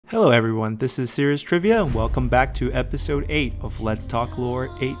Hello everyone, this is Serious Trivia and welcome back to episode 8 of Let's Talk Lore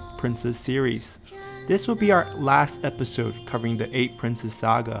 8 Princes series. This will be our last episode covering the 8 Princes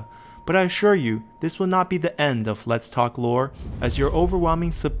saga, but I assure you, this will not be the end of Let's Talk Lore, as your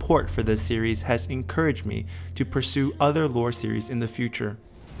overwhelming support for this series has encouraged me to pursue other lore series in the future.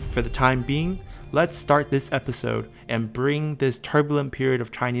 For the time being, let's start this episode and bring this turbulent period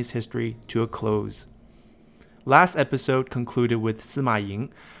of Chinese history to a close. Last episode concluded with Sima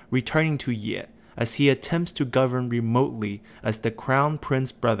Ying returning to Ye as he attempts to govern remotely as the crown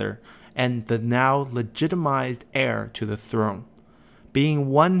prince brother and the now legitimized heir to the throne. Being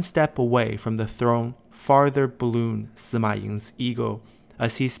one step away from the throne farther ballooned Sima Ying's ego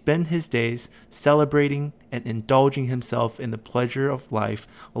as he spent his days celebrating and indulging himself in the pleasure of life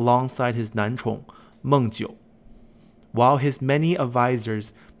alongside his nanchong, Mengjiu. While his many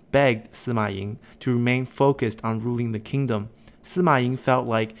advisors begged Sima Ying to remain focused on ruling the kingdom, Sima Ying felt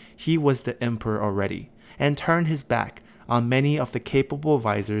like he was the emperor already, and turned his back on many of the capable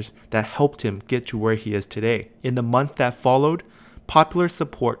advisors that helped him get to where he is today. In the month that followed, popular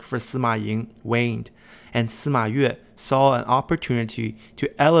support for Sima Ying waned, and Sima Yue saw an opportunity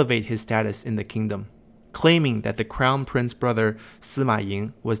to elevate his status in the kingdom. Claiming that the crown prince brother Sima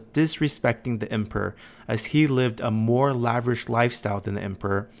Ying was disrespecting the emperor as he lived a more lavish lifestyle than the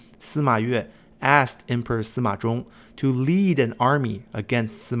emperor, Sima Yue asked Emperor Sima Zhong to lead an army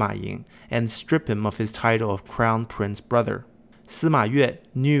against Sima Ying and strip him of his title of crown prince brother. Sima Yue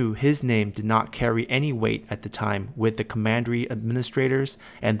knew his name did not carry any weight at the time with the commandery administrators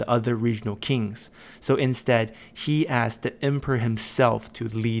and the other regional kings, so instead he asked the emperor himself to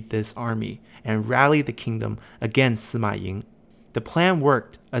lead this army and rally the kingdom against Sima Ying. The plan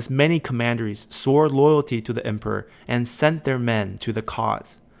worked as many commanderies swore loyalty to the emperor and sent their men to the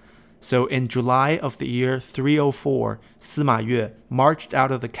cause. So in July of the year 304, Sima Yue marched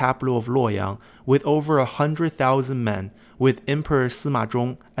out of the capital of Luoyang with over 100,000 men, with Emperor Sima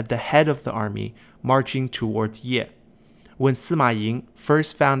Zhong at the head of the army marching towards Ye. When Sima Ying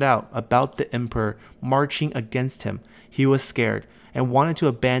first found out about the emperor marching against him, he was scared and wanted to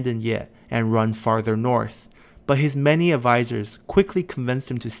abandon Ye and run farther north. But his many advisors quickly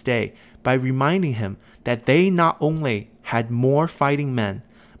convinced him to stay by reminding him that they not only had more fighting men,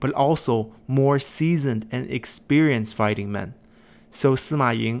 but also more seasoned and experienced fighting men. So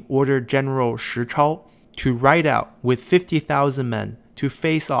Sima Ying ordered General Shi Chao to ride out with 50,000 men to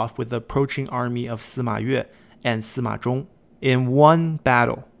face off with the approaching army of Sima Yue and Sima Zhong. In one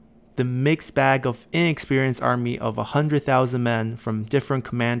battle, the mixed bag of inexperienced army of 100,000 men from different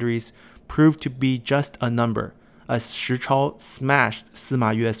commanderies proved to be just a number, as Shi Chao smashed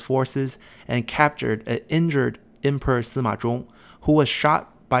Sima Yue's forces and captured an injured Emperor Sima Zhong, who was shot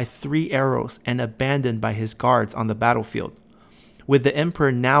by 3 arrows and abandoned by his guards on the battlefield. With the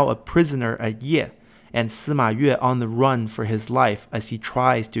emperor now a prisoner at Ye, and Sima Yue on the run for his life as he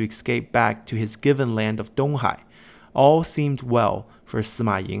tries to escape back to his given land of Donghai, all seemed well for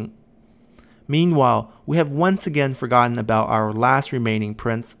Sima Ying. Meanwhile, we have once again forgotten about our last remaining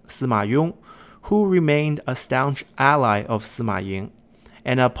prince, Sima Yong, who remained a staunch ally of Sima Ying.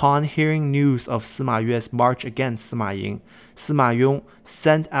 And upon hearing news of Sima Yue's march against Sima Ying, Sima Yong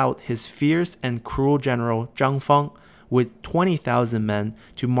sent out his fierce and cruel general Zhang Fang with 20,000 men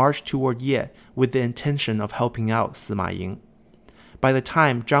to march toward Ye with the intention of helping out Sima Ying. By the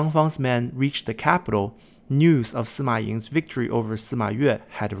time Zhang Fang's men reached the capital, news of Sima Ying's victory over Sima Yue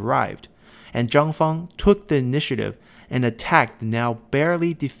had arrived, and Zhang Fang took the initiative and attacked the now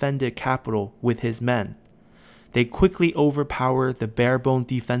barely defended capital with his men. They quickly overpowered the bare-bone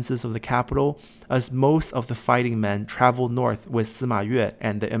defenses of the capital, as most of the fighting men traveled north with Sima Yue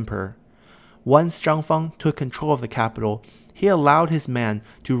and the emperor. Once Zhang Fang took control of the capital, he allowed his men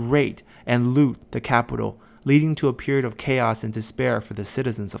to raid and loot the capital, leading to a period of chaos and despair for the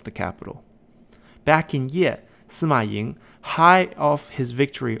citizens of the capital. Back in Ye, Sima Ying, high off his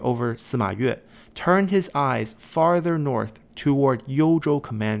victory over Sima Yue, turned his eyes farther north toward Youzhou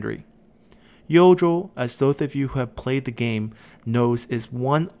Commandery. Youzhou, as those of you who have played the game knows, is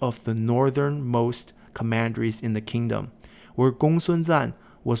one of the northernmost commanderies in the kingdom, where Gongsun Zan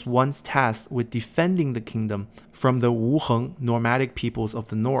was once tasked with defending the kingdom from the Wuheng nomadic peoples of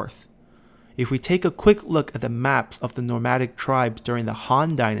the north. If we take a quick look at the maps of the nomadic tribes during the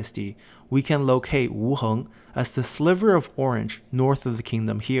Han Dynasty, we can locate Wuheng as the sliver of orange north of the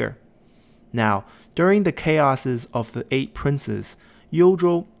kingdom here. Now, during the chaoses of the 8 princes,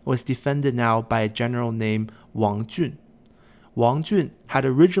 Youzhou was defended now by a general named Wang Jun. Wang Jun had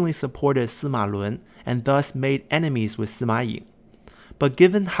originally supported Sima Lun and thus made enemies with Sima Ying. But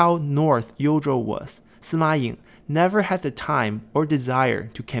given how north Youzhou was, Sima Ying never had the time or desire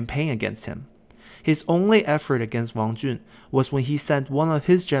to campaign against him. His only effort against Wang Jun was when he sent one of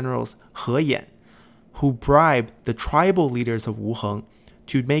his generals, He Yan, who bribed the tribal leaders of Wuheng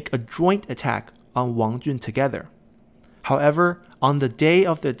to make a joint attack on Wang Jun together. However, on the day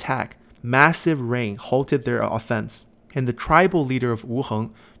of the attack, massive rain halted their offense, and the tribal leader of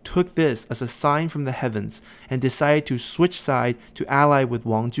Wuheng took this as a sign from the heavens and decided to switch side to ally with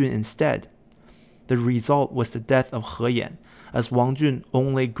Wang Jun instead. The result was the death of He Yan, as Wang Jun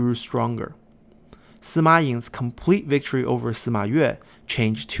only grew stronger. Sima Ying's complete victory over Sima Yue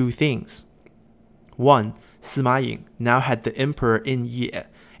changed two things. One, Sima Ying now had the emperor in Ye,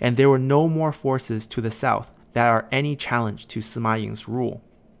 and there were no more forces to the south that are any challenge to Sima Ying's rule.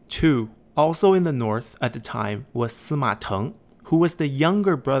 Two, also in the north at the time was Sima Teng, who was the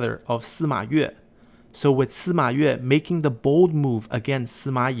younger brother of Sima Yue. So with Sima Yue making the bold move against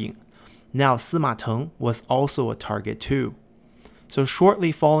Sima Ying, now Sima Teng was also a target too. So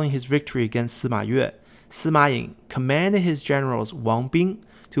shortly following his victory against Sima Yue, Sima Ying commanded his generals Wang Bing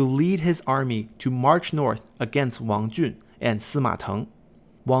to lead his army to march north against Wang Jun and Sima Teng.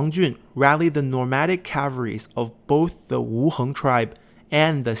 Wang Jun rallied the nomadic cavalries of both the Wuheng tribe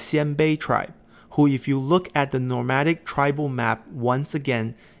and the Xianbei tribe, who, if you look at the nomadic tribal map once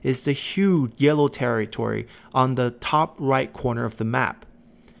again, is the huge yellow territory on the top right corner of the map.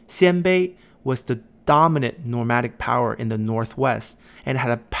 Xianbei was the dominant nomadic power in the northwest and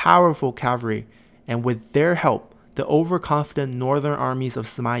had a powerful cavalry, and with their help, the overconfident northern armies of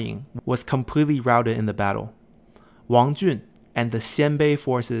Sima Ying was completely routed in the battle. Wang Jun and the Xianbei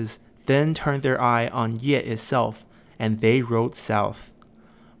forces then turned their eye on Ye itself, and they rode south.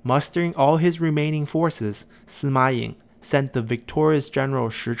 Mustering all his remaining forces, Sima Ying sent the victorious general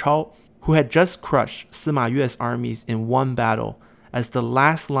Shi Chao, who had just crushed Sima Yue's armies in one battle, as the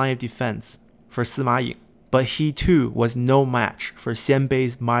last line of defense for Sima Ying. But he too was no match for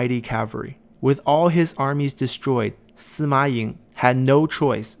Xianbei's mighty cavalry. With all his armies destroyed, Sima Ying had no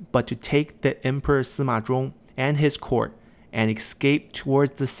choice but to take the Emperor Sima Zhong and his court and escape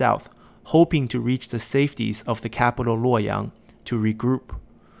towards the south, hoping to reach the safeties of the capital Luoyang to regroup.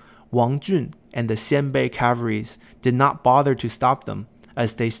 Wang Jun and the Xianbei cavalries did not bother to stop them,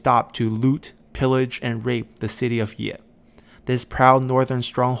 as they stopped to loot, pillage, and rape the city of Ye. This proud northern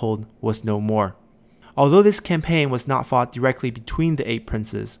stronghold was no more. Although this campaign was not fought directly between the 8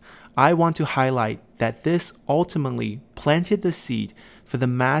 princes, I want to highlight that this ultimately planted the seed for the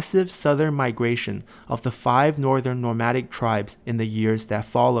massive southern migration of the 5 northern nomadic tribes in the years that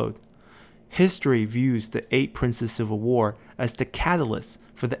followed. History views the 8 princes civil war as the catalyst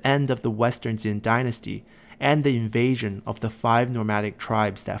for the end of the Western Jin dynasty and the invasion of the 5 nomadic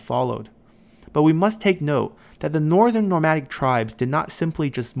tribes that followed. But we must take note that the northern nomadic tribes did not simply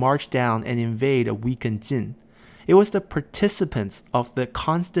just march down and invade a weakened Jin. It was the participants of the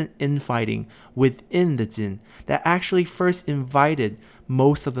constant infighting within the Jin that actually first invited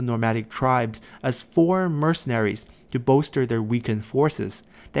most of the nomadic tribes as foreign mercenaries to bolster their weakened forces,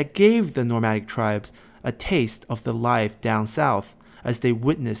 that gave the nomadic tribes a taste of the life down south as they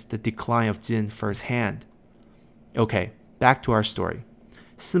witnessed the decline of Jin firsthand. Okay, back to our story.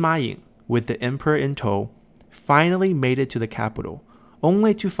 Sima Ying, with the emperor in tow, finally made it to the capital,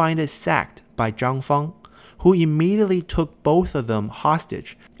 only to find it sacked by Zhang Fang, who immediately took both of them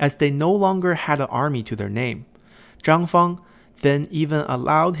hostage as they no longer had an army to their name. Zhang Fang then even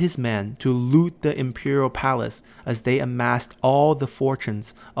allowed his men to loot the imperial palace as they amassed all the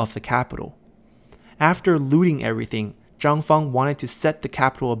fortunes of the capital. After looting everything, Zhang Fang wanted to set the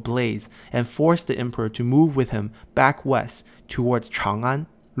capital ablaze and force the emperor to move with him back west towards Chang'an.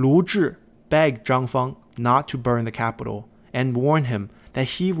 Lu Zhi begged Zhang Fang not to burn the capital and warned him that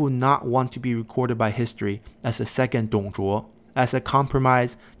he would not want to be recorded by history as a second Dong Zhuo. As a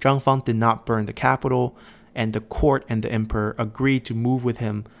compromise, Zhang Fang did not burn the capital, and the court and the emperor agreed to move with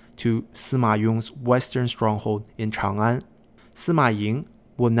him to Sima Yung's western stronghold in Chang'an. Sima Ying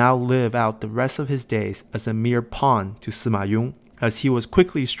will now live out the rest of his days as a mere pawn to Sima Yung, as he was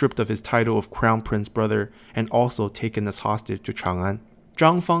quickly stripped of his title of crown prince brother and also taken as hostage to Chang'an.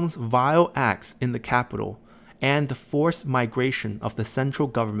 Zhang Fang's vile acts in the capital and the forced migration of the central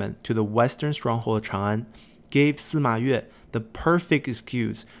government to the western stronghold of Chang'an gave Sima Yue the perfect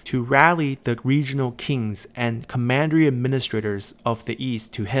excuse to rally the regional kings and commandery administrators of the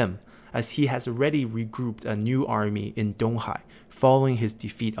east to him, as he has already regrouped a new army in Donghai following his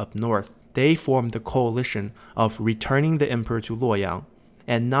defeat up north. They formed the coalition of returning the emperor to Luoyang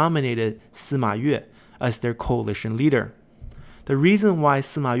and nominated Sima Yue as their coalition leader. The reason why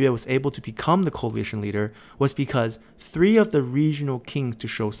Sima Yue was able to become the coalition leader was because 3 of the regional kings to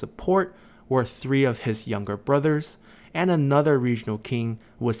show support were 3 of his younger brothers, and another regional king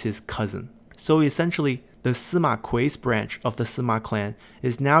was his cousin. So essentially, the Sima Kui's branch of the Sima clan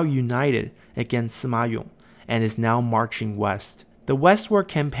is now united against Sima Yong and is now marching west. The westward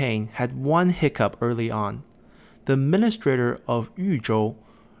campaign had one hiccup early on. The administrator of Yuzhou,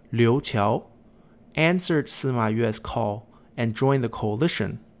 Liu Qiao, answered Sima Yue's call and joined the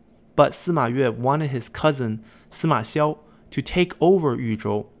coalition, but Sima Yue wanted his cousin Sima Xiao to take over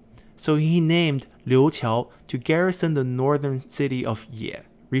Yuzhou, so he named Liu Qiao to garrison the northern city of Ye.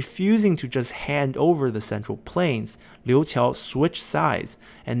 Refusing to just hand over the central plains, Liu Qiao switched sides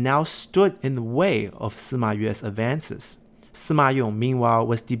and now stood in the way of Sima Yue's advances. Sima Yong, meanwhile,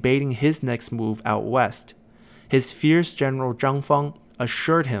 was debating his next move out west. His fierce general Zhang Fang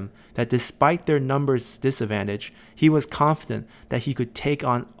assured him that despite their numbers disadvantage, he was confident that he could take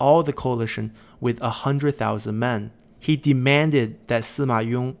on all the coalition with 100,000 men. He demanded that Sima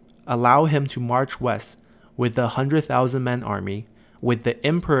Yong allow him to march west with the 100,000-man army, with the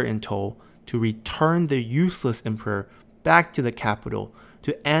emperor in tow, to return the useless emperor back to the capital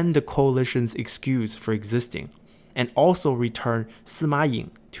to end the coalition's excuse for existing, and also return Sima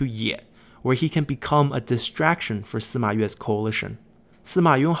Ying to Ye, where he can become a distraction for Sima Yue's coalition.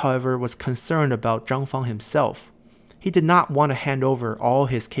 Sima Yong, however, was concerned about Zhang Fang himself. He did not want to hand over all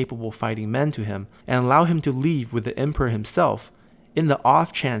his capable fighting men to him and allow him to leave with the emperor himself, in the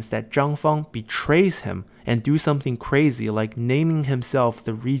off chance that Zhang Fang betrays him and do something crazy like naming himself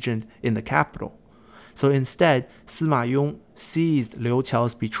the regent in the capital. So instead, Sima Yong seized Liu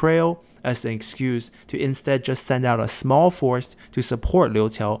Qiao's betrayal as an excuse to instead just send out a small force to support Liu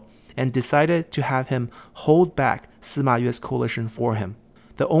Qiao, and decided to have him hold back Sima Yue's coalition for him.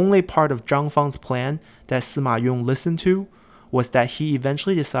 The only part of Zhang Fang's plan that Sima Yong listened to was that he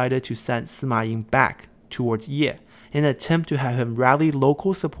eventually decided to send Sima Ying back towards Ye in an attempt to have him rally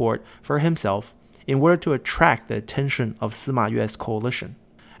local support for himself in order to attract the attention of Sima Yue's coalition.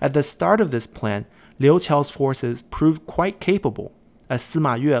 At the start of this plan, Liu Qiao's forces proved quite capable, as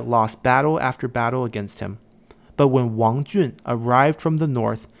Sima Yue lost battle after battle against him. But when Wang Jun arrived from the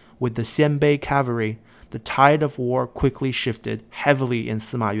north with the Xianbei cavalry, the tide of war quickly shifted heavily in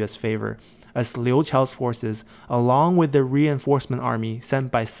Sima Yue's favor, as Liu Qiao's forces, along with the reinforcement army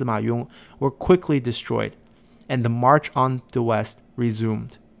sent by Sima Yong, were quickly destroyed, and the march on the west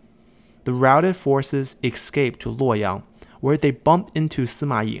resumed. The routed forces escaped to Luoyang, where they bumped into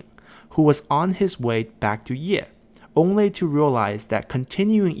Sima Ying, who was on his way back to Ye, only to realize that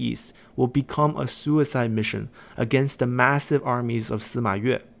continuing east will become a suicide mission against the massive armies of Sima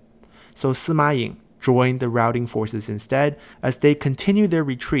Yue. So Sima Ying joined the routing forces instead as they continued their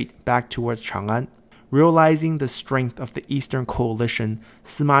retreat back towards Chang'an. Realizing the strength of the Eastern coalition,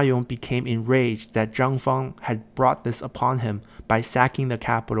 Sima Yong became enraged that Zhang Fang had brought this upon him by sacking the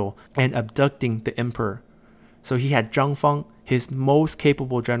capital and abducting the emperor. So he had Zhang Fang, his most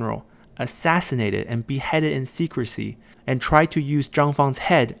capable general, assassinated and beheaded in secrecy, and tried to use Zhang Fang's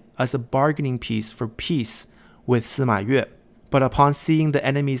head as a bargaining piece for peace with Sima Yue. But upon seeing the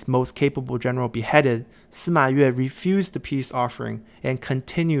enemy's most capable general beheaded, Sima Yue refused the peace offering and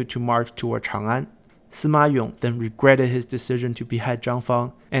continued to march toward Chang'an. Sima Yong then regretted his decision to behead Zhang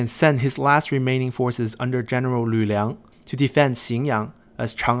Fang and sent his last remaining forces under General Lu Liang to defend Xingyang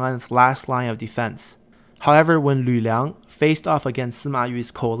as Chang'an's last line of defense. However, when Lu Liang faced off against Sima Yu's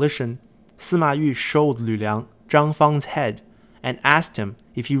coalition, Sima Yu showed Lu Liang Zhang Fang's head and asked him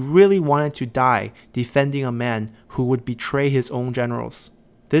if he really wanted to die defending a man who would betray his own generals.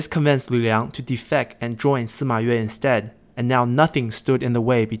 This convinced Lu Liang to defect and join Sima Yue instead, and now nothing stood in the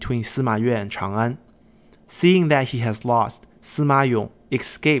way between Sima Yue and Chang'an. Seeing that he has lost, Sima Yong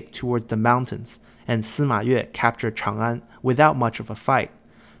escaped towards the mountains, and Sima Yue captured Chang'an without much of a fight.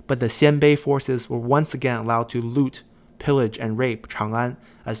 But the Xianbei forces were once again allowed to loot, pillage, and rape Chang'an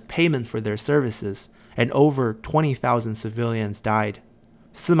as payment for their services, and over 20,000 civilians died.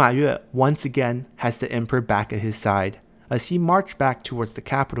 Sima Yue once again has the emperor back at his side, as he marched back towards the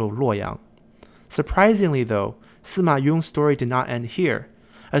capital Luoyang. Surprisingly though, Sima Yong's story did not end here,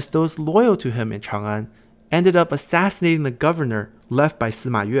 as those loyal to him in Chang'an ended up assassinating the governor left by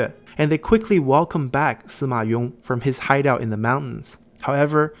Sima Yue, and they quickly welcomed back Sima Yong from his hideout in the mountains.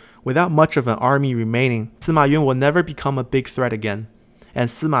 However, without much of an army remaining, Sima Yong will never become a big threat again, and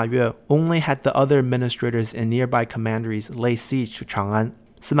Sima Yue only had the other administrators and nearby commanderies lay siege to Chang'an.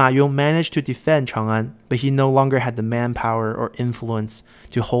 Sima Yong managed to defend Chang'an, but he no longer had the manpower or influence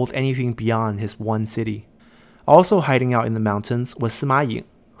to hold anything beyond his one city. Also hiding out in the mountains was Sima Ying,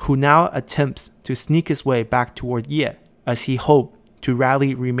 who now attempts to sneak his way back toward Ye, as he hoped to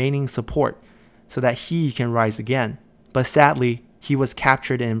rally remaining support so that he can rise again. But sadly, he was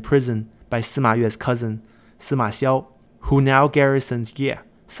captured and imprisoned by Sima Yue's cousin, Sima Xiao, who now garrisons Ye.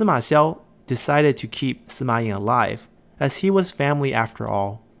 Sima Xiao decided to keep Sima Ying alive, as he was family after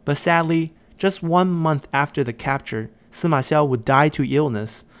all. But sadly, just 1 month after the capture, Sima Xiao would die to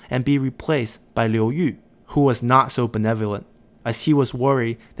illness and be replaced by Liu Yu, who was not so benevolent, as he was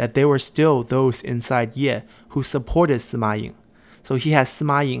worried that there were still those inside Ye who supported Sima Ying. So he had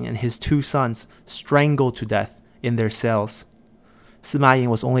Sima Ying and his 2 sons strangled to death in their cells. Sima Ying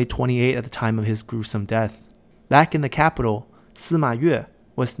was only 28 at the time of his gruesome death. Back in the capital, Sima Yue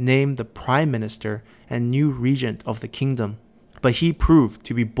was named the prime minister and new regent of the kingdom, but he proved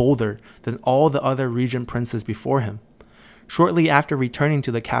to be bolder than all the other regent princes before him. Shortly after returning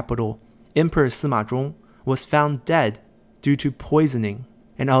to the capital, Emperor Sima Zhong was found dead due to poisoning,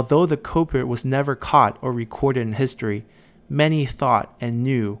 and although the culprit was never caught or recorded in history, many thought and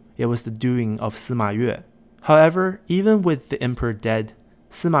knew it was the doing of Sima Yue. However, even with the emperor dead,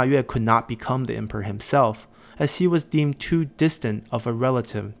 Sima Yue could not become the emperor himself, as he was deemed too distant of a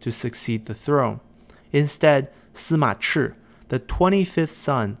relative to succeed the throne. Instead, Sima Chi, the 25th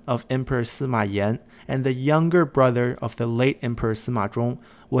son of Emperor Sima Yan and the younger brother of the late Emperor Sima Zhong,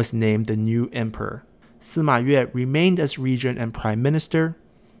 was named the new emperor. Sima Yue remained as regent and prime minister,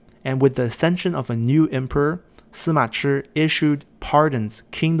 and with the ascension of a new emperor, Sima Chi issued pardons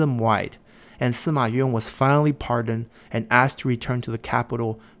kingdom-wide, and Sima Yong was finally pardoned and asked to return to the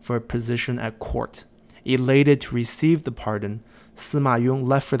capital for a position at court. Elated to receive the pardon, Sima Yong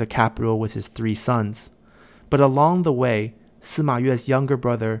left for the capital with his 3 sons. But along the way, Sima Yue's younger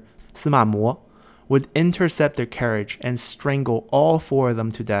brother, Sima Mo, would intercept their carriage and strangle all 4 of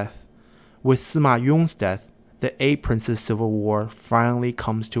them to death. With Sima Yong's death, the 8 Princes Civil War finally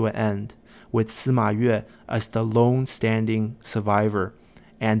comes to an end, with Sima Yue as the lone standing survivor,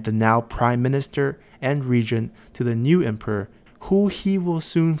 and the now prime minister and regent to the new emperor, who he will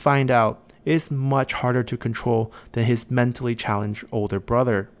soon find out is much harder to control than his mentally challenged older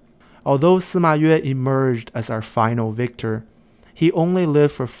brother. Although Sima Yue emerged as our final victor, he only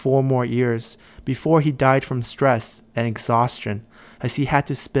lived for 4 more years before he died from stress and exhaustion, as he had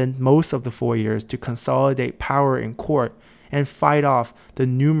to spend most of the 4 years to consolidate power in court and fight off the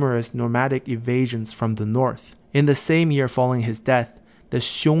numerous nomadic invasions from the north. In the same year following his death, the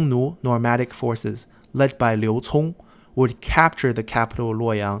Xiongnu nomadic forces, led by Liu Cong, would capture the capital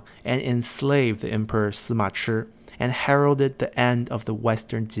Luoyang and enslave the Emperor Sima Chi, and heralded the end of the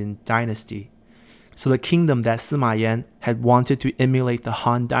Western Jin dynasty. So the kingdom that Sima Yan had wanted to emulate the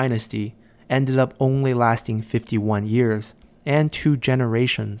Han dynasty ended up only lasting 51 years and 2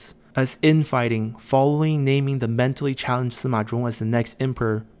 generations, as infighting following naming the mentally challenged Sima Zhong as the next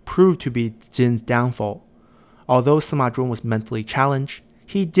emperor proved to be Jin's downfall. Although Sima Zhong was mentally challenged,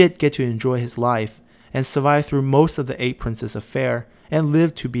 he did get to enjoy his life and survive through most of the 8 Princes affair and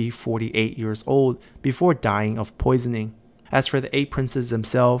lived to be 48 years old before dying of poisoning. As for the 8 Princes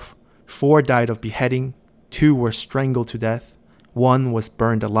themselves, 4 died of beheading, 2 were strangled to death, 1 was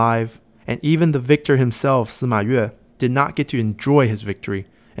burned alive, and even the victor himself, Sima Yue, did not get to enjoy his victory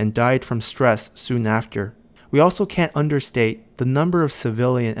and died from stress soon after. We also can't understate the number of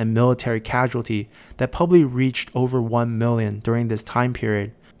civilian and military casualty that probably reached over 1 million during this time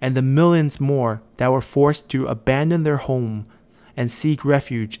period, and the millions more that were forced to abandon their home and seek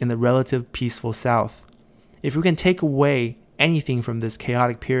refuge in the relative peaceful South. If we can take away anything from this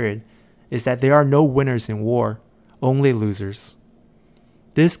chaotic period, is that there are no winners in war, only losers.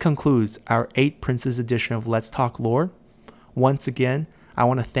 This concludes our 8 Princes edition of Let's Talk Lore. Once again, I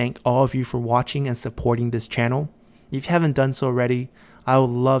want to thank all of you for watching and supporting this channel. If you haven't done so already, I would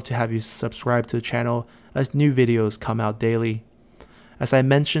love to have you subscribe to the channel as new videos come out daily. As I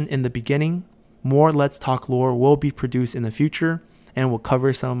mentioned in the beginning, more Let's Talk Lore will be produced in the future and will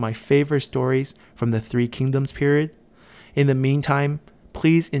cover some of my favorite stories from the 3 Kingdoms period. In the meantime,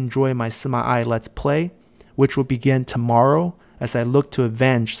 please enjoy my Sima Ai Let's Play, which will begin tomorrow as I look to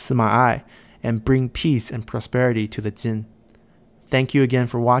avenge Sima Ai and bring peace and prosperity to the Jin. Thank you again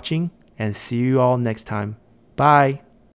for watching, and see you all next time. Bye!